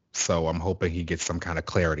 So I'm hoping he gets some kind of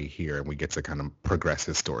clarity here and we get to kind of progress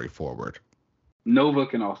his story forward. Nova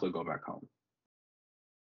can also go back home.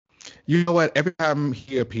 You know what? Every time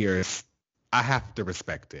he appears, I have to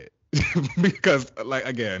respect it. Because, like,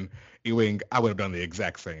 again, Ewing, I would have done the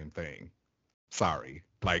exact same thing. Sorry.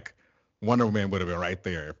 Like, Wonder Woman would have been right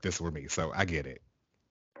there if this were me. So I get it.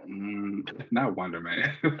 Not Wonder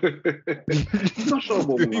Man. He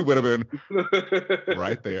would have been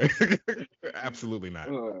right there. Absolutely not.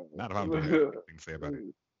 Not if I'm doing anything to say about it.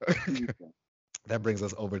 That brings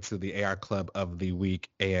us over to the AR Club of the week.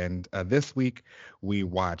 And this week, we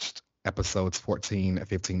watched episodes 14,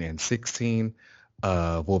 15, and 16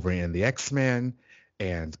 of Wolverine and the X-Men.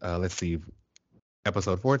 And let's see,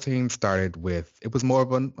 episode 14 started with, it was more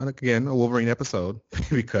of again, a Wolverine episode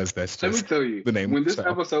because that's Let me just tell you, the name when of the this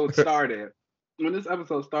show. episode started,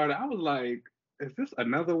 I was like, is this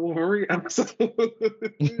another Wolverine episode?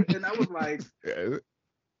 And I was like,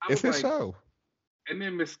 It's his show. And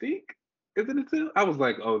then Mystique, isn't it too? I was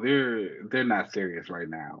like, oh, they're not serious right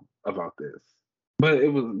now about this. But it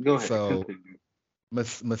was, go ahead, So continue.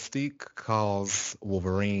 Mystique calls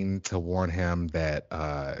Wolverine to warn him that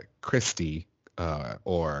Christy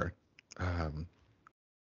or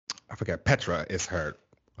I forget, Petra is her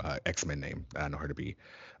X-Men name. I know her to be.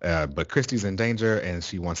 But Christy's in danger and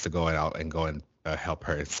she wants to go out and help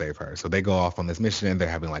her and save her. So they go off on this mission. They're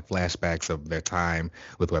having like flashbacks of their time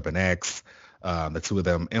with Weapon X. The two of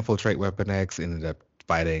them infiltrate Weapon X, ended up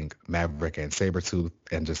fighting Maverick and Sabretooth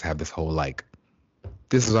and just have this whole like,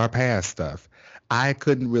 this is our past stuff. I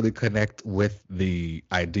couldn't really connect with the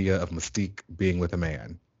idea of Mystique being with a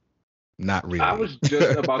man. Not really. I was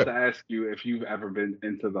just about to ask you if you've ever been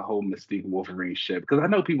into the whole Mystique Wolverine ship, because I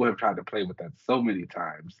know people have tried to play with that so many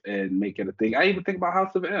times and make it a thing. I even think about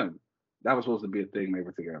House of M. That was supposed to be a thing they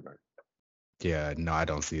were together. Yeah, no, I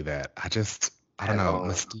don't see that. I don't At know.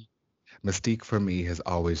 all. Mystique for me has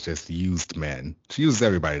always just used men. She uses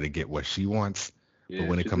everybody to get what she wants. But Yeah,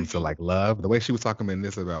 when it she's comes to like love, the way she was talking in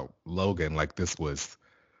this about Logan, like this was,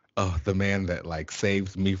 oh, the man that like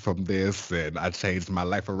saved me from this and I changed my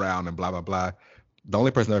life around and blah blah blah. The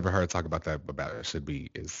only person I've ever heard talk about that about it should be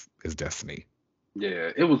is Destiny.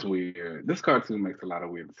 yeah, it was weird. This cartoon makes a lot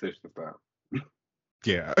of weird decisions though.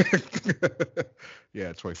 Yeah.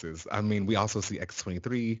 Yeah, choices. I mean, we also see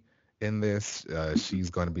X-23 in this. She's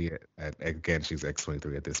going to be again, she's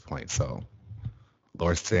X-23 at this point. So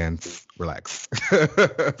Lord Sands, relax.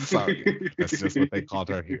 Sorry. That's just what they called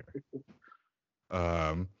her here.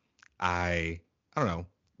 Um, I don't know.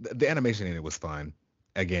 The animation in it was fun.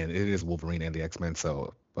 Again, it is Wolverine and the X-Men,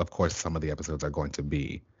 so of course some of the episodes are going to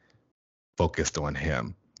be focused on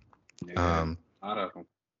him. Yeah, a lot of them.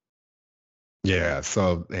 Yeah,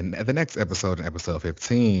 so in the next episode, in episode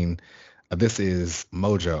 15, this is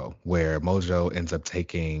Mojo, where Mojo ends up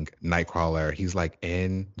taking Nightcrawler. He's like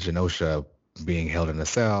in Genosha being held in a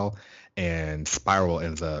cell, and Spiral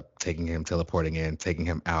ends up taking him, teleporting in, taking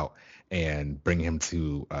him out, and bringing him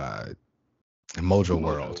to Mojo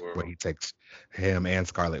World, where he takes him and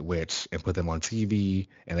Scarlet Witch and put them on TV,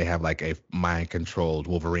 and they have like a mind-controlled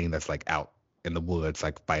Wolverine that's like out in the woods,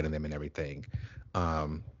 like fighting them and everything.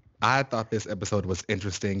 Um, I thought this episode was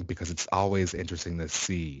interesting because it's always interesting to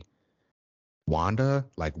see Wanda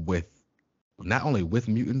like with not only with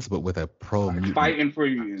mutants but with a pro-mutant Fighting for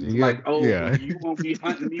mutants. yeah, Like, oh, yeah. you won't be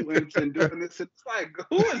hunting mutants and doing this. It's like,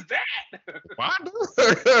 who is that? Wanda.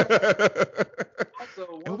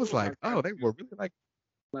 Also, It was like, oh, they were really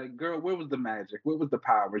like, girl, where was the magic? Where was the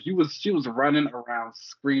power? She was running around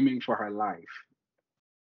screaming for her life.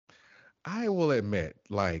 I will admit,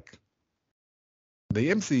 like the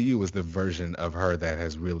MCU was the version of her that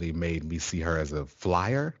has really made me see her as a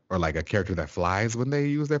flyer or like a character that flies when they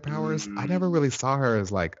use their powers. I never really saw her as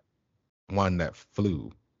like one that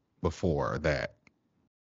flew before that.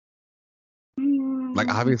 Like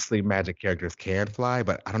obviously magic characters can fly,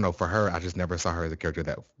 but I don't know, for her, I just never saw her as a character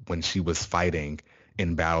that when she was fighting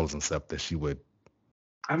in battles and stuff that she would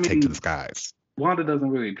take to the skies. Wanda doesn't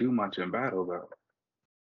really do much in battle though.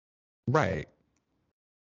 Right.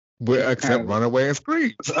 But except run away and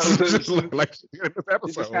scream. Like in this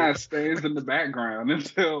episode. She just kind of stays in the background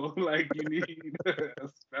until like you need a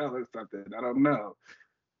spell or something. I don't know.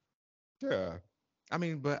 Yeah. I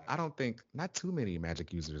mean, but I don't think not too many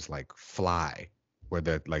magic users like fly where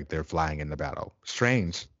they're flying in the battle.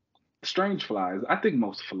 Strange flies. I think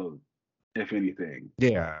most float, if anything.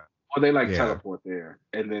 Yeah. Or they teleport there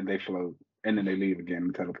and then they float and then they leave again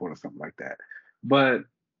and teleport or something like that. But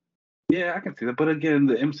yeah, I can see that. But again,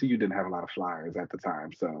 the MCU didn't have a lot of flyers at the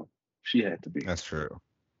time, so she had to be. That's true.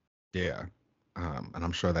 Yeah. And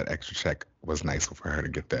I'm sure that extra check was nice for her to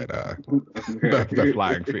get that the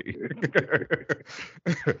flying fee.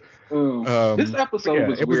 This episode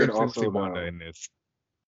was weird also Wanda in this.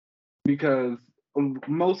 Because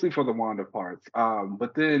mostly for the Wanda parts.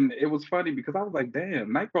 But then it was funny because I was like, damn,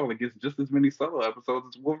 Nightcrawler gets just as many solo episodes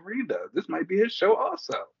as Wolverine does. This might be his show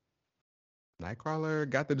also. Nightcrawler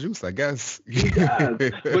got the juice, I guess. He does.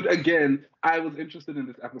 But again, I was interested in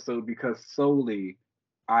this episode because solely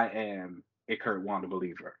I am a Kurt Wanda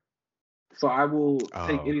believer. So I will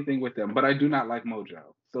take anything with them, but I do not like Mojo.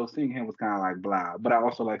 So seeing him was kind of like blah. But I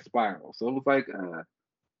also like Spiral, so it was like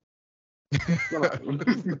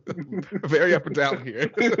very up and down here.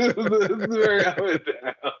 It's very up and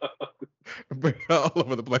down. All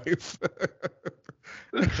over the place.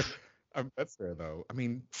 That's fair though. I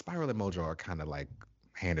mean, Spiral and Mojo are kind of like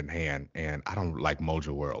hand in hand, and I don't like Mojo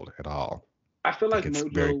World at all. I feel like it's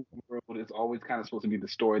Mojo World is always kind of supposed to be the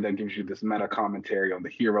story that gives you this meta commentary on the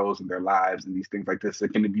heroes and their lives and these things like this.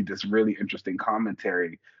 It can be this really interesting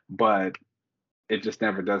commentary, but it just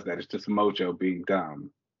never does that. It's just Mojo being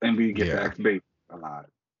dumb, and we get the X baby a lot.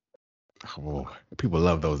 Oh, people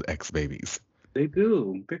love those X babies. They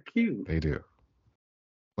do. They're cute. They do.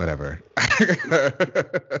 Whatever.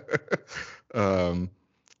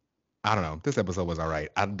 I don't know. This episode was all right.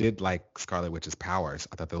 I did like Scarlet Witch's powers.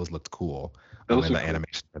 I thought those looked cool. Those and the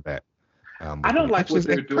animation for that. I don't like what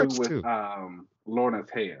they're doing with Lorna's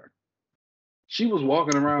hair. She was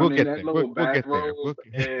walking around in that little back robe,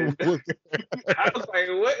 and I was like,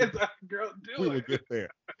 "What is that girl doing?" We will get there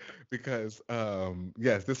because,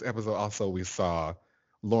 yes, this episode also we saw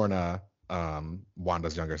Lorna,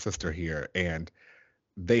 Wanda's younger sister here, and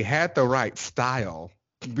they had the right style.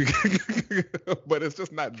 But it's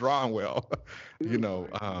just not drawn well.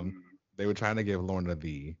 They were trying to give Lorna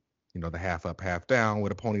the half up, half down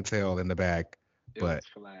with a ponytail in the back. It was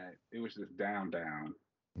flat. It was just down.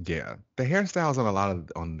 Yeah, the hairstyles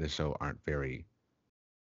on this show aren't very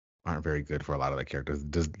good for a lot of the characters.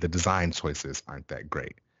 The design choices aren't that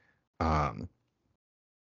great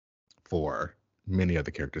for many of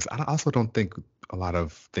the characters. I also don't think a lot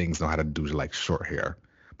of things know how to do like short hair,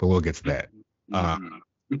 but we'll get to that. On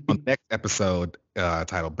the next episode,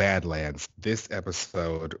 titled Badlands, this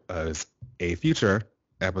episode is a future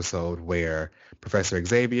episode where Professor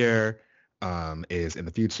Xavier is in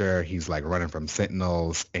the future. He's like running from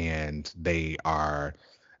Sentinels, and they are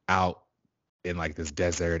out in like this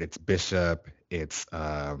desert. It's Bishop. It's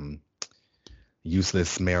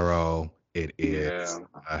Useless Marrow. It is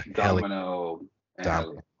Domino.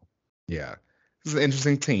 Yeah, this is an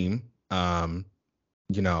interesting team.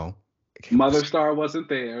 Mother Star wasn't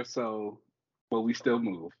there, but we still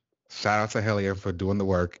move. Shout out to Hellier for doing the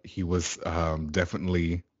work. He was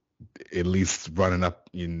definitely at least running up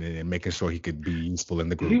and making sure he could be useful in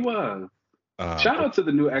the group. He was. Shout out to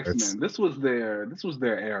the new X-Men. This was their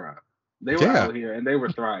era. They were out here and they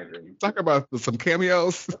were thriving. Talk about some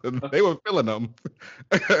cameos. They were filling them.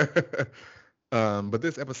 But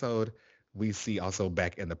this episode, we see also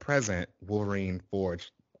back in the present, Wolverine,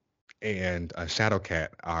 Forge, and Shadowcat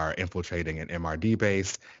are infiltrating an MRD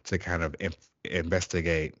base to kind of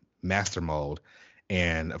investigate Master Mold.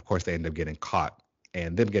 And of course, they end up getting caught.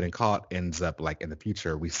 And them getting caught ends up like in the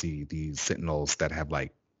future, we see these Sentinels that have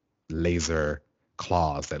like laser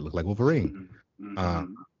claws that look like Wolverine.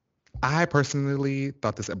 Mm-hmm. I personally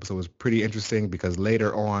thought this episode was pretty interesting because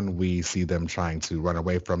later on we see them trying to run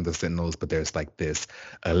away from the Sentinels, but there's like this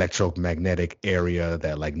electromagnetic area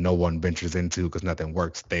that like no one ventures into because nothing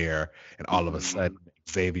works there. And all of a sudden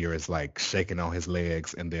Xavier is like shaking on his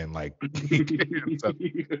legs, and then like he ends up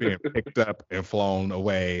being picked up and flown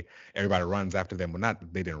away. Everybody runs after them. Well,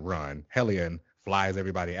 they didn't run. Hellion flies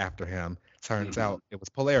everybody after him. Turns out it was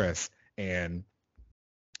Polaris, and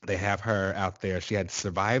they have her out there. She had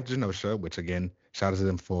survived Genosha, which again, shout out to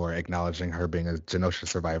them for acknowledging her being a Genosha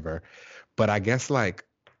survivor. But I guess like,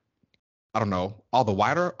 I don't know, all the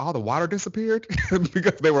water disappeared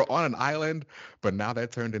because they were on an island, but now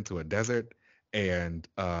that turned into a desert. And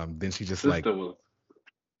then she just like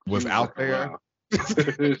was out there.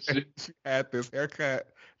 She had this haircut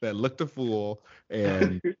that looked a fool,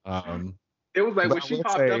 and it was like when she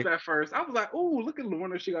popped up at first, I was like, "Oh, look at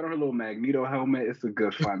Lorna! She got her little Magneto helmet. It's a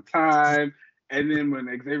good fun time." And then when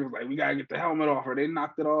Xavier was like, "We gotta get the helmet off her," they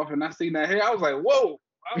knocked it off, and I seen that hair. I was like, "Whoa!"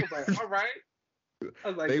 I was like, "All right." I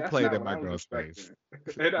was like, they played in my girl's face.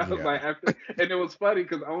 And I was like, and it was funny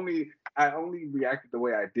because I only reacted the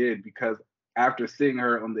way I did because after seeing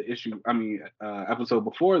her on the episode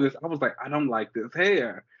before this, I was like, I don't like this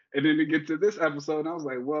hair. And then to get to this episode, and I was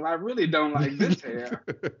like, well, I really don't like this hair.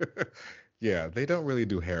 Yeah, they don't really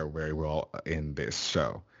do hair very well in this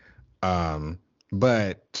show.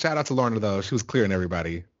 But shout out to Lorna, though. She was clearing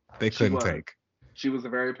everybody. They couldn't take. She was a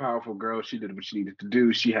very powerful girl. She did what she needed to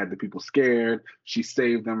do. She had the people scared. She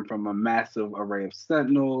saved them from a massive array of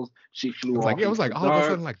Sentinels. She flew off. It was like all of a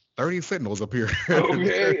sudden like 30 Sentinels appeared.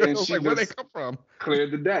 Okay, and she like, where'd they come from?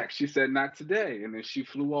 Cleared the deck. She said, not today. And then she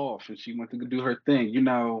flew off and she went to do her thing. You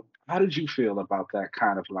know, how did you feel about that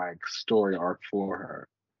kind of like story arc for her?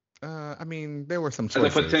 I mean, there were some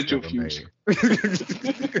choices. As a potential future.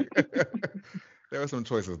 there were some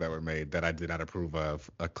choices that were made that I did not approve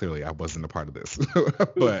of. Clearly, I wasn't a part of this,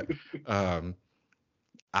 but um,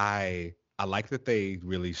 I like that they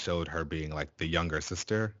really showed her being like the younger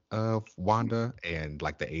sister of Wanda and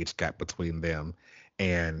like the age gap between them,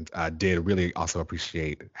 and I did really also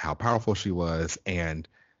appreciate how powerful she was and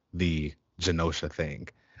the Genosha thing.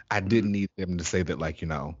 I didn't need them to say that like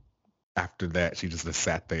after that she just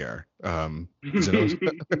sat there.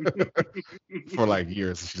 Genosha for like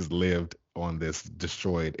years. She just lived on this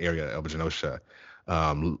destroyed area of Genosha.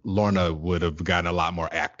 Lorna would have gotten a lot more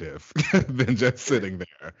active than just sitting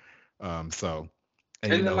there. So,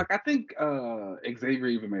 and And then, like, I think Xavier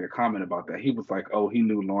even made a comment about that. He was like, "Oh, he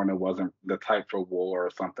knew Lorna wasn't the type for war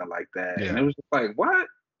or something like that," and it yeah, was just like, "What?"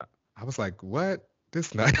 I was like, what?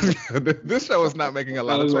 This not this show is not making a I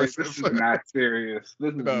lot of was like, "This choices. is not serious.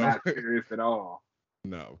 This is No, not serious at all."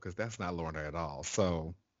 no, because that's not Lorna at all.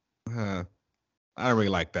 So, I don't really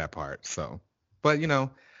like that part. So, but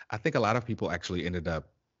I think a lot of people actually ended up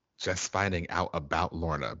just finding out about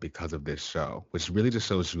Lorna because of this show, which really just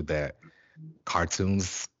shows you that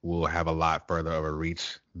cartoons will have a lot further of a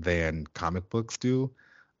reach than comic books do.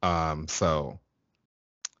 So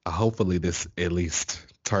hopefully this at least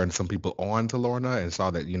turned some people on to Lorna and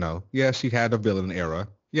saw that, yeah, she had a villain era.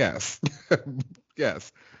 Yes.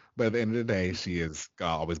 Yes. But at the end of the day, she is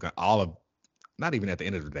always going all of, not even at the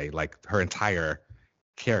end of the day, like her entire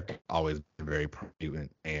character always been very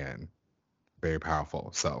prudent and very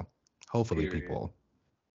powerful. So hopefully Period. people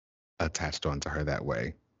attached onto her that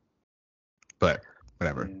way. But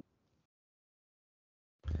whatever. Yeah.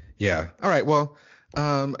 Yeah. All right. Well,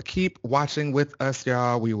 keep watching with us,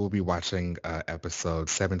 y'all. We will be watching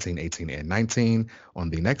episodes 17, 18, and 19 on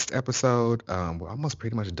the next episode. We're almost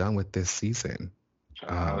pretty much done with this season.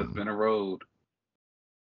 Child, it's been a road.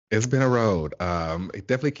 It's been a road.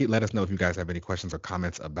 Definitely let us know if you guys have any questions or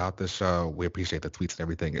comments about the show. We appreciate the tweets and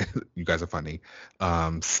everything. You guys are funny.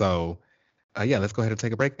 So, yeah, let's go ahead and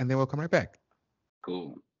take a break, and then we'll come right back.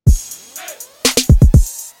 Cool.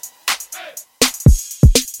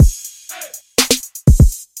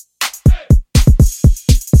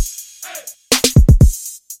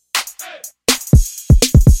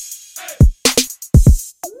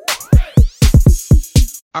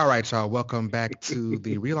 All right, y'all. Welcome back to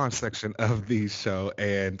the relaunch section of the show.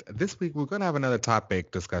 And this week we're going to have another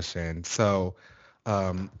topic discussion. So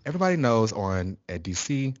everybody knows at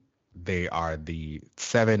DC, they are the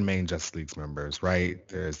 7 main Justice League members, right?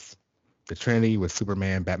 There's the Trinity with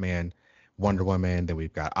Superman, Batman, Wonder Woman. Then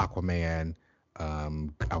we've got Aquaman,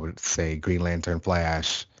 I would say Green Lantern,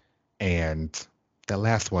 Flash, and the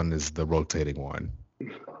last one is the rotating one.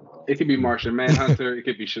 It could be Martian Manhunter. It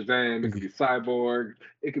could be Shazam. It could be Cyborg.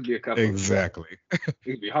 It could be a couple Exactly. of them.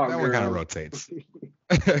 It could be Hawk That one kind of rotates.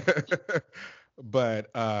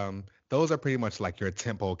 But those are pretty much like your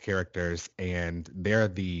tempo characters, and they're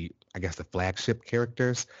I guess, the flagship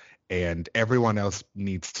characters, and everyone else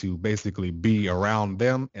needs to basically be around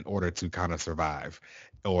them in order to kind of survive,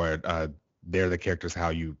 or they're the characters how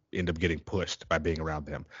you end up getting pushed by being around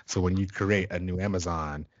them. So when you create a new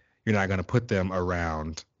Amazon, you're not going to put them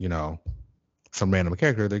around, some random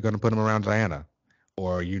character. They're going to put them around Diana.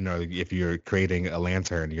 Or, if you're creating a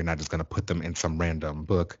lantern, you're not just going to put them in some random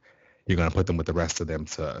book. You're going to put them with the rest of them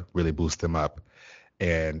to really boost them up.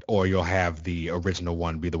 Or you'll have the original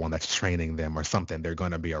one be the one that's training them or something. They're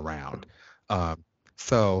going to be around.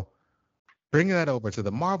 So bringing that over to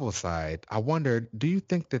the Marvel side, I wondered, do you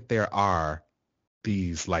think that there are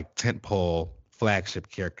these like tentpole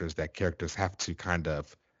flagship characters that characters have to kind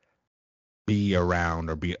of be around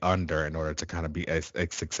or be under in order to kind of be a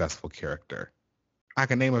successful character? I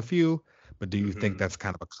can name a few, but do you think that's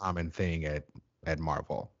kind of a common thing at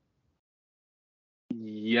Marvel?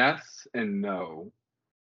 Yes and no.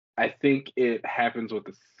 I think it happens with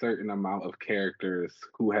a certain amount of characters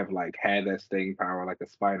who have like had that staying power, like a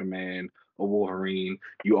Spider-Man, a Wolverine.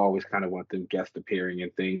 You always kind of want them guest appearing in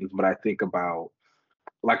things. But I think about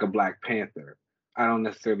like a Black Panther. I don't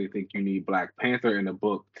necessarily think you need Black Panther in a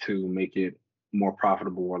book to make it more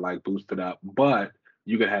profitable or like boost it up. But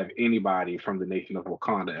you could have anybody from the nation of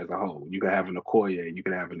Wakanda as a whole. You could have an Okoye, you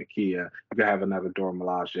could have an Nakia, you could have another Dora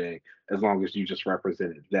Milaje, as long as you just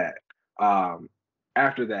represented that. Um,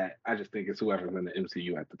 After that, I just think it's whoever's in the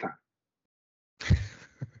MCU at the time.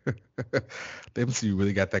 The MCU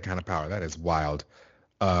really got that kind of power. That is wild.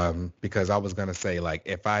 Because I was gonna say, like,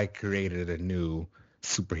 if I created a new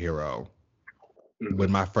superhero, would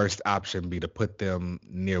my first option be to put them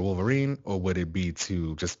near Wolverine, or would it be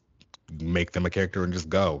to just make them a character and just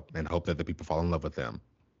go and hope that the people fall in love with them?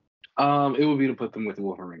 It would be to put them with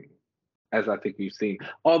Wolverine, as I think we've seen.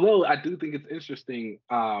 Although I do think it's interesting.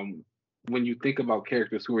 when you think about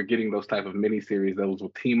characters who are getting those type of miniseries, those will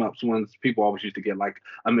team ups ones, people always used to get like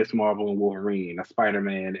a Miss Marvel and Wolverine, a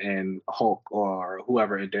Spider-Man and Hulk, or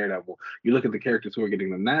whoever in Daredevil. You look at the characters who are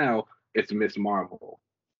getting them now, it's Miss Marvel,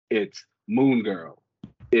 it's Moon Girl,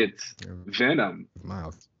 it's Venom,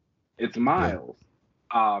 Miles. it's Yeah. Miles.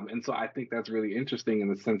 And so I think that's really interesting in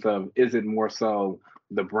the sense of, is it more so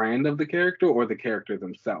the brand of the character or the character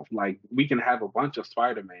themselves? Like we can have a bunch of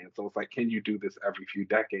Spider-Man, so it's like, can you do this every few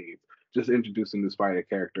decades? Just introduce a new Spider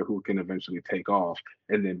character who can eventually take off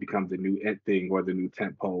and then become the new thing or the new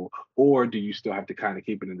tentpole, or do you still have to kind of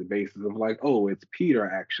keep it in the basis of like, oh, it's Peter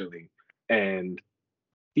actually, and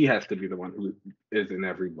he has to be the one who is in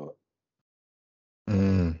every book.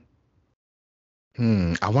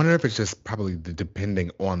 Mm. I wonder if it's just probably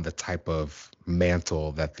depending on the type of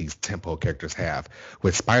mantle that these tempo characters have.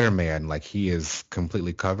 With Spider-Man, like he is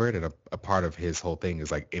completely covered, and a part of his whole thing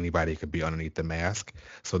is like anybody could be underneath the mask,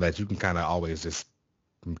 so that you can kind of always just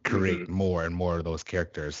create Hmm. more and more of those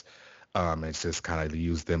characters. It's just kind of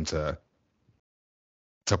use them to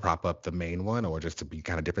prop up the main one, or just to be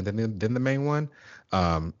kind of different than the main one.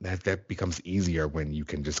 That becomes easier when you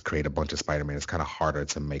can just create a bunch of Spider-Man. It's kind of harder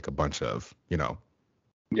to make a bunch of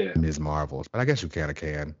Yeah. Ms. Marvels, but I guess you kind of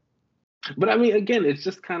can. But I mean, again, it's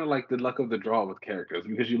just kind of like the luck of the draw with characters,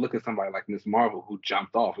 because you look at somebody like Miss Marvel who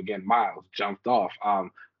jumped off again. Miles jumped off.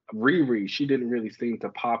 Riri, she didn't really seem to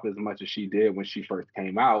pop as much as she did when she first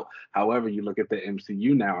came out. However, you look at the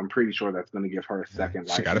MCU now, I'm pretty sure that's going to give her a Yeah, second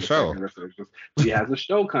she life got a and a show. second resurgence. She has a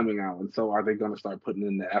show coming out, and so are they going to start putting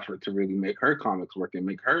in the effort to really make her comics work and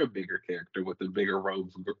make her a bigger character with a bigger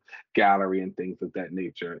rogues gallery and things of that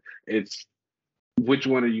nature? It's which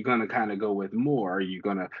one are you going to kind of go with more? Are you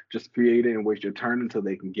going to just create it and wait your turn until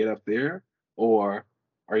they can get up there? Or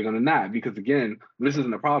are you going to not? Because again, this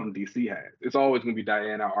isn't a problem DC has. It's always going to be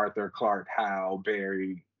Diana, Arthur, Clark, Hal,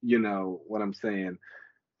 Barry. You know what I'm saying?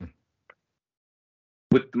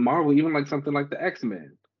 With Marvel, even like something like the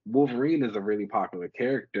X-Men. Wolverine is a really popular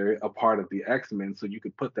character, a part of the X-Men, so you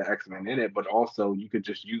could put the X-Men in it, but also you could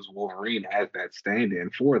just use Wolverine as that stand-in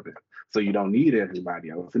for them. So you don't need everybody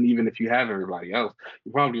else. And even if you have everybody else,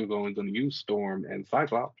 you're probably going to use Storm and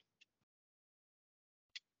Cyclops.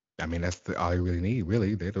 I mean, that's all you really need,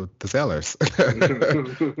 really. They're the sellers. That's it.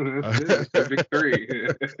 The big three.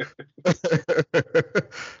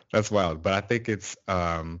 That's wild. But I think it's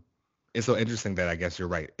so interesting that I guess you're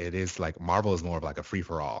right. It is like Marvel is more of like a free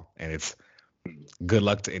for all, and it's good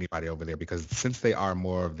luck to anybody over there, because since they are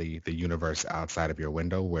more of the universe outside of your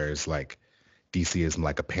window, whereas like DC is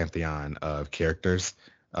like a pantheon of characters,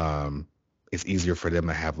 um, it's easier for them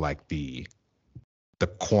to have like the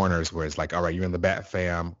corners where it's like, all right, you're in the Bat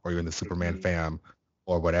fam or you're in the Superman Mhm. fam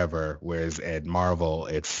or whatever. Whereas at Marvel,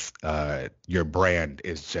 it's your brand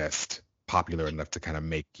is just popular enough to kind of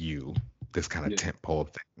make you this kind of Yeah. tentpole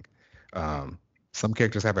thing. Some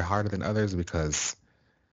characters have it harder than others, because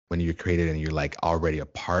when you're created and you're like already a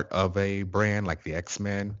part of a brand like the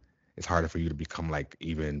X-Men, it's harder for you to become like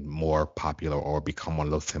even more popular or become one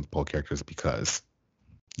of those tentpole characters, because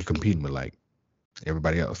you're competing with like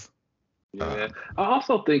everybody else. Yeah, Um, I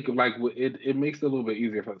also think like it makes it a little bit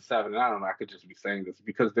easier for the seven. And I don't know, I could just be saying this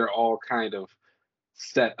because they're all kind of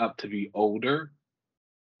set up to be older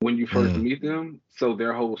when you first mm, meet them. So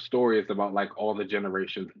their whole story is about like all the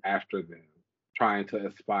generations after them trying to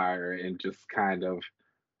aspire and just kind of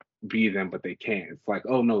be them, but they can't. It's like,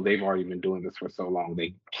 oh no, they've already been doing this for so long,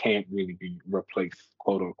 they can't really be replaced,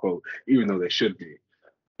 quote unquote, even though they should be.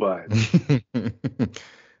 But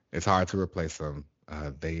it's hard to replace them.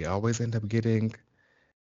 They always end up getting,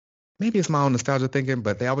 maybe it's my own nostalgia thinking,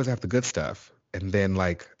 but they always have the good stuff. And then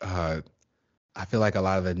like I feel like a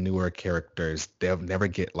lot of the newer characters, they'll never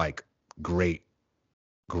get like great,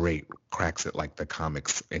 great cracks at like the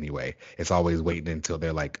comics anyway. It's always waiting until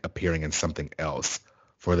they're like appearing in something else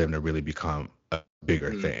for them to really become a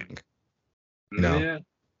bigger mm, thing. You know? yeah,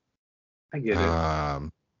 I get it.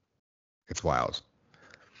 Um, it's wild.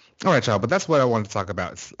 All right, y'all. But that's what I wanted to talk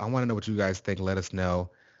about. I want to know what you guys think. Let us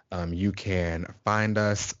know. You can find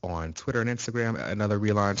us on Twitter and Instagram at Another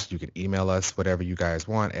Relaunch. You can email us whatever you guys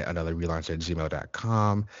want at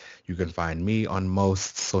anotherrelaunch@gmail.com. You can find me on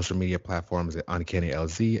most social media platforms at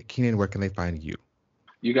UncannyLZ. Keenan, where can they find you?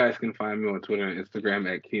 You guys can find me on Twitter and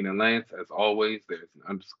Instagram at Keenan Lance. As always, there's an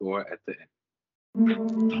underscore at the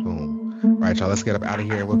Boom. All right, y'all. Let's get up out of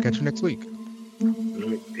here, and we'll catch you next week.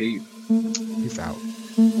 end. Peace. Peace out.